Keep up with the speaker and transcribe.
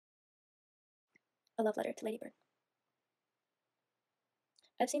A Love Letter to Ladybird.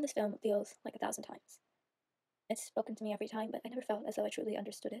 I've seen this film feels like 1,000 times. It's spoken to me every time, but I never felt as though I truly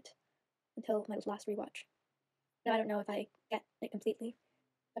understood it until my last rewatch. Now I don't know if I get it completely,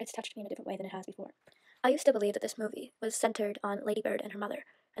 but it's touched me in a different way than it has before. I used to believe that this movie was centered on Ladybird and her mother,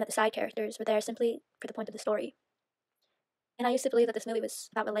 and that the side characters were there simply for the point of the story. And I used to believe that this movie was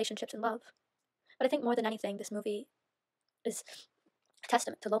about relationships and love. But I think more than anything, this movie is a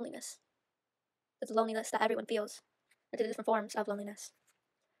testament to loneliness. It's the loneliness that everyone feels, and to the different forms of loneliness.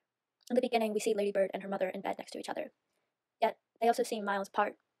 In the beginning, we see Ladybird and her mother in bed next to each other, yet they also seem miles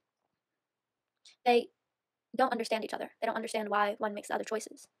apart. They don't understand each other. They don't understand why one makes the other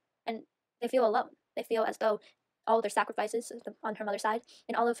choices. And they feel alone. They feel as though all of their sacrifices on her mother's side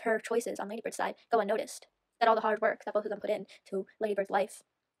and all of her choices on Ladybird's side go unnoticed. That all the hard work that both of them put in to Ladybird's life,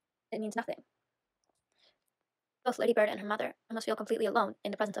 it means nothing. Both Ladybird and her mother must feel completely alone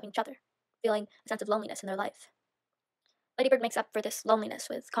in the presence of each other, feeling a sense of loneliness in their life. Ladybird makes up for this loneliness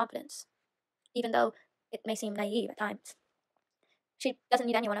with confidence, even though it may seem naive at times. She doesn't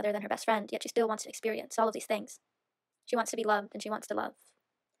need anyone other than her best friend, yet she still wants to experience all of these things. She wants to be loved, and she wants to love.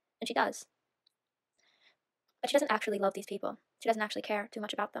 And she does. But she doesn't actually love these people. She doesn't actually care too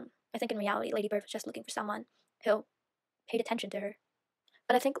much about them. I think in reality, Ladybird was just looking for someone who paid attention to her.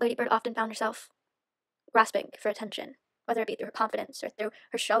 But I think Ladybird often found herself grasping for attention, whether it be through her confidence or through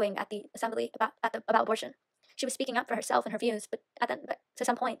her showing at the assembly about abortion. She was speaking up for herself and her views, but to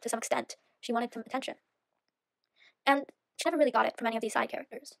some point, to some extent, she wanted some attention. And she never really got it from any of these side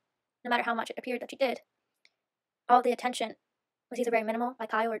characters. No matter how much it appeared that she did, all the attention was either very minimal, by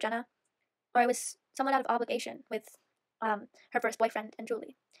Kyle or Jenna, or it was somewhat out of obligation with her first boyfriend and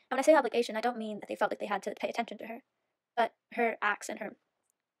Julie. And when I say obligation, I don't mean that they felt like they had to pay attention to her, but her acts and her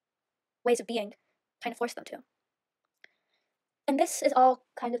ways of being kind of forced them to. And this is all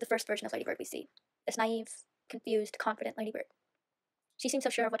kind of the first version of Ladybird we see. This naive, confused, confident Ladybird. She seems so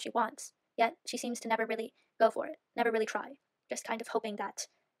sure of what she wants, yet she seems to never really go for it, never really try, just kind of hoping that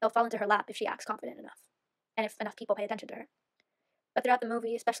it'll fall into her lap if she acts confident enough, and if enough people pay attention to her. But throughout the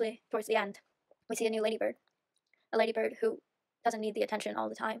movie, especially towards the end, we see a new Ladybird. A Ladybird who doesn't need the attention all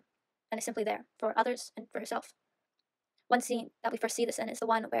the time, and is simply there for others and for herself. One scene that we first see this in is the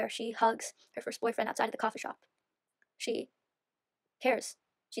one where she hugs her first boyfriend outside of the coffee shop. She cares.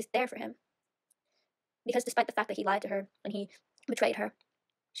 She's there for him. Because despite the fact that he lied to her when he betrayed her,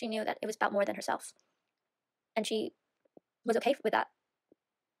 she knew that it was about more than herself. And she was okay with that.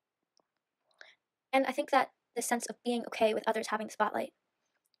 And I think that this sense of being okay with others having the spotlight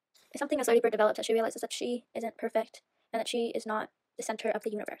is something as Ladybird develops as she realizes that she isn't perfect and that she is not the center of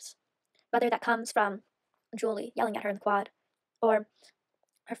the universe. Whether that comes from Julie yelling at her in the quad, or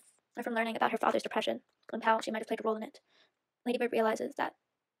from learning about her father's depression and how she might have played a role in it, Ladybird realizes that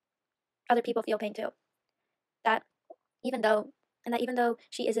other people feel pain too. That even though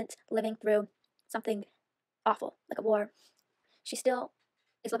she isn't living through something awful, like a war, she still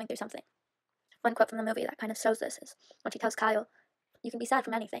is living through something. One quote from the movie that kind of shows this is when she tells Kyle, "You can be sad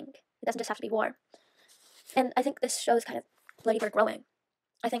from anything. It doesn't just have to be war." And I think this shows kind of Ladybird growing.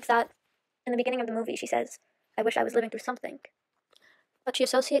 I think that in the beginning of the movie, she says, "I wish I was living through something." But she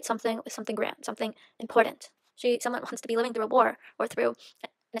associates something with something grand, something important. Someone wants to be living through a war, or through an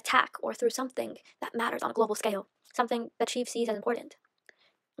attack, or through something that matters on a global scale, something that she sees as important.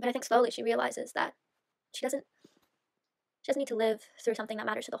 But I think slowly she realizes that she doesn't need to live through something that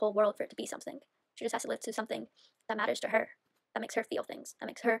matters to the whole world for it to be something. She just has to live through something that matters to her, that makes her feel things, that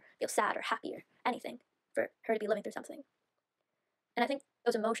makes her feel sad or happy or anything, for her to be living through something. And I think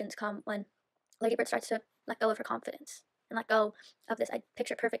those emotions come when Ladybird starts to let go of her confidence and let go of this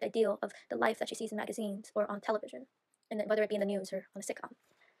picture-perfect ideal of the life that she sees in magazines or on television, and whether it be in the news or on a sitcom.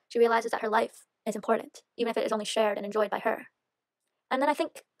 She realizes that her life is important, even if it is only shared and enjoyed by her. And then I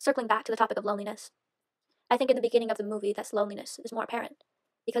think, circling back to the topic of loneliness, I think in the beginning of the movie, that loneliness is more apparent,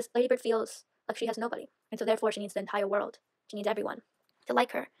 because Ladybird feels like she has nobody, and so therefore she needs the entire world. She needs everyone to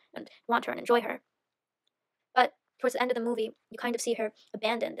like her, and want her, and enjoy her. But towards the end of the movie, you kind of see her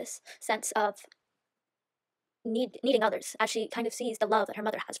abandon this sense of needing others, as she kind of sees the love that her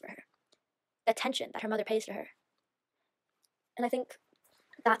mother has for her, the attention that her mother pays to her. And I think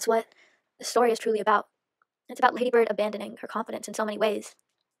that's what the story is truly about. It's about Ladybird abandoning her confidence in so many ways,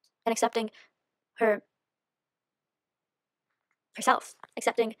 and accepting herself,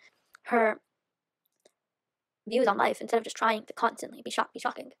 accepting her views on life instead of just trying to constantly be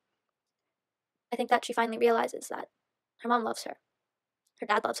shocking. I think that she finally realizes that her mom loves her, her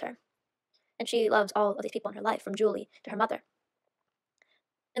dad loves her, and she loves all of these people in her life, from Julie to her mother.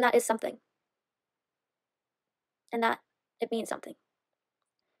 And that is something. And that it means something.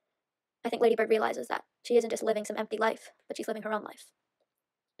 I think Ladybird realizes that she isn't just living some empty life, but she's living her own life.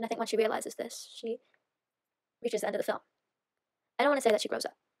 And I think once she realizes this, she reaches the end of the film. I don't want to say that she grows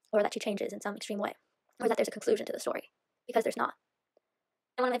up, or that she changes in some extreme way, or that there's a conclusion to the story, because there's not.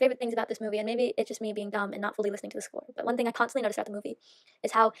 And one of my favorite things about this movie, and maybe it's just me being dumb and not fully listening to the score, but one thing I constantly notice throughout the movie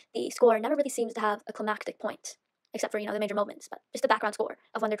is how the score never really seems to have a climactic point, except for, the major moments, but just the background score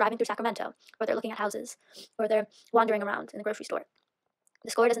of when they're driving through Sacramento, or they're looking at houses, or they're wandering around in the grocery store.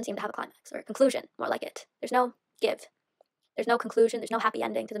 The score doesn't seem to have a climax, or a conclusion, more like it. There's no give. There's no conclusion, there's no happy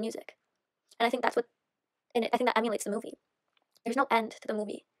ending to the music. And I think that's what, and I think that emulates the movie. There's no end to the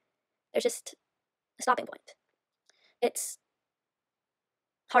movie. There's just a stopping point. It's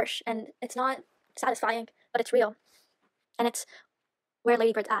harsh, and it's not satisfying, but it's real. And it's where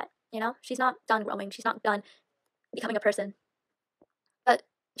Ladybird's at, She's not done growing, she's not done becoming a person, but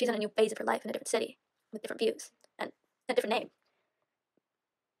she's in a new phase of her life in a different city, with different views, and a different name.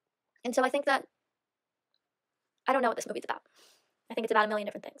 And so I think that, I don't know what this movie's about. I think it's about a million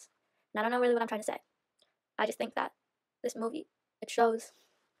different things. And I don't know really what I'm trying to say. I just think that this movie, it shows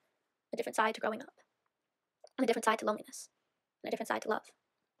a different side to growing up, and a different side to loneliness, and a different side to love.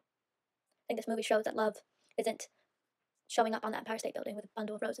 I think this movie shows that love isn't showing up on the Empire State Building with a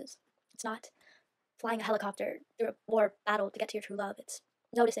bundle of roses. It's not flying a helicopter through a war battle to get to your true love. It's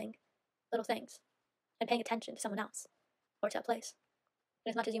noticing little things and paying attention to someone else or to a place.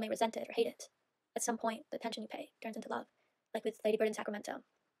 And as much as you may resent it or hate it, at some point the attention you pay turns into love, like with Ladybird in Sacramento,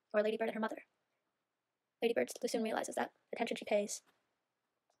 or Ladybird and her mother. Ladybird soon realizes that the attention she pays,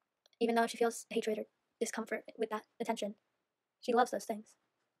 even though she feels hatred or discomfort with that attention, she loves those things.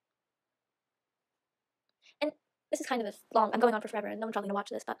 And this is kind of long, I'm going on for forever, and no one's probably going to watch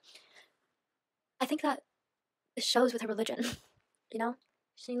this, but I think that this shows with her religion,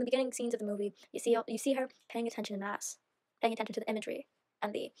 She, in the beginning scenes of the movie, you see her paying attention in Mass, paying attention to the imagery,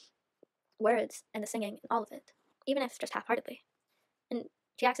 and the words, and the singing, and all of it, even if just half-heartedly. And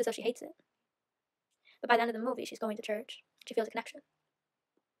she acts as though she hates it. But by the end of the movie, she's going to church, she feels a connection.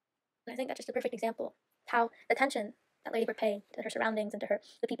 And I think that's just a perfect example how the attention that Ladybird paid to her surroundings and to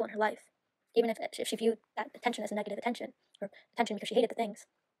the people in her life, even if she viewed that attention as a negative attention, or attention because she hated the things,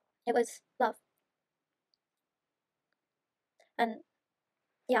 it was love. And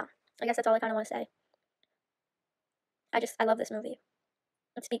yeah, I guess that's all I kind of want to say. I love this movie.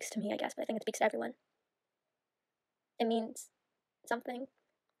 It speaks to me, I guess, but I think it speaks to everyone. It means something.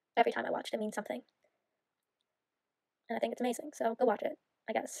 Every time I watch it, it means something. And I think it's amazing, so go watch it,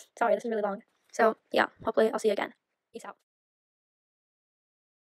 I guess. Sorry, this is really long. So, yeah, hopefully I'll see you again. Peace out.